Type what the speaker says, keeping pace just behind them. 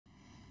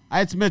Hi,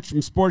 it's Mitch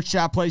from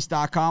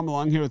SportsChatPlace.com,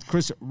 along here with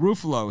Chris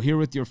Ruffolo, here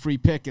with your free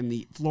pick in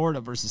the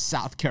Florida versus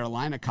South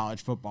Carolina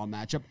college football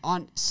matchup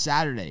on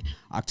Saturday,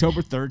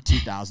 October 3rd,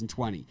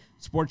 2020.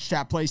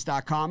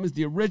 SportsChatPlace.com is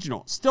the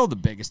original, still the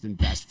biggest and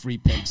best free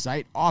pick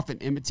site, often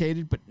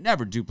imitated but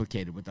never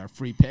duplicated with our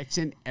free picks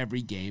in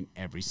every game,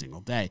 every single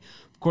day.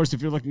 Of course,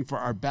 if you're looking for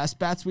our best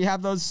bets, we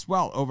have those as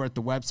well over at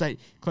the website.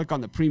 Click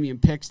on the Premium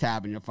Picks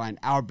tab and you'll find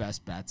our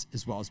best bets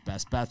as well as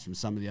best bets from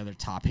some of the other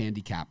top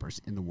handicappers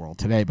in the world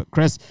today. But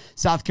Chris,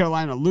 South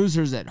Carolina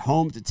losers at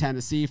home to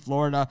Tennessee.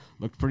 Florida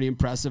looked pretty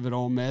impressive at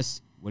Ole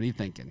Miss. What are you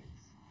thinking?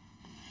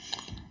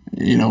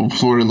 You know,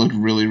 Florida looked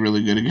really,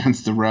 really good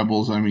against the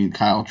Rebels. I mean,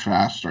 Kyle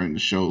Trask starting to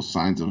show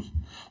signs of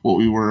what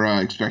we were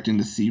expecting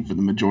to see for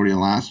the majority of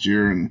last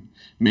year and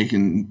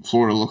making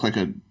Florida look like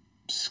a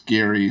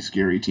scary,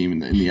 scary team in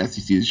the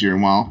SEC this year.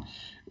 And while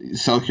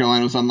South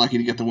Carolina was unlucky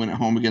to get the win at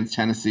home against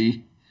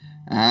Tennessee,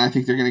 I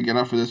think they're going to get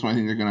up for this one. I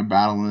think they're going to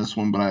battle in this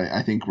one, but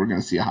I think we're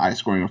going to see a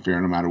high-scoring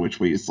affair no matter which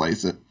way you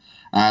slice it.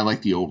 I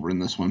like the over in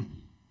this one.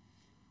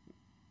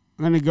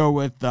 I'm going to go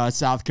with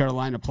South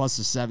Carolina plus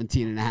the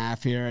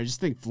 17.5 here. I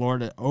just think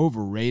Florida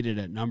overrated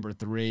at number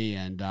 3,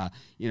 and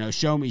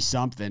show me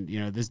something.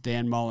 This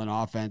Dan Mullen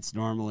offense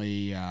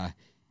normally, a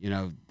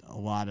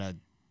lot of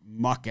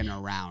mucking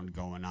around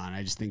going on.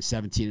 I just think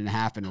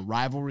 17.5 in a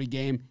rivalry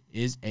game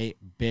is a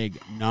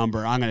big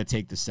number. I'm going to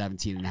take the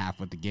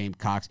 17.5 with the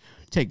Gamecocks.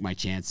 Take my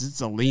chances.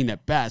 It's a lean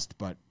at best,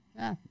 but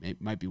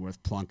it might be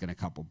worth plunking a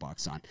couple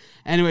bucks on.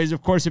 Anyways,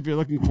 of course, if you're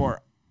looking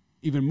for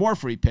even more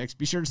free picks,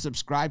 be sure to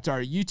subscribe to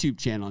our YouTube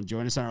channel and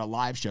join us on our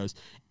live shows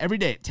every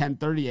day at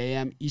 10:30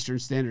 a.m. Eastern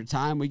Standard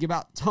Time. We give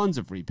out tons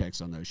of free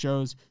picks on those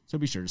shows, so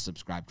be sure to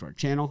subscribe to our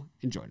channel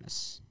and join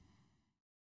us.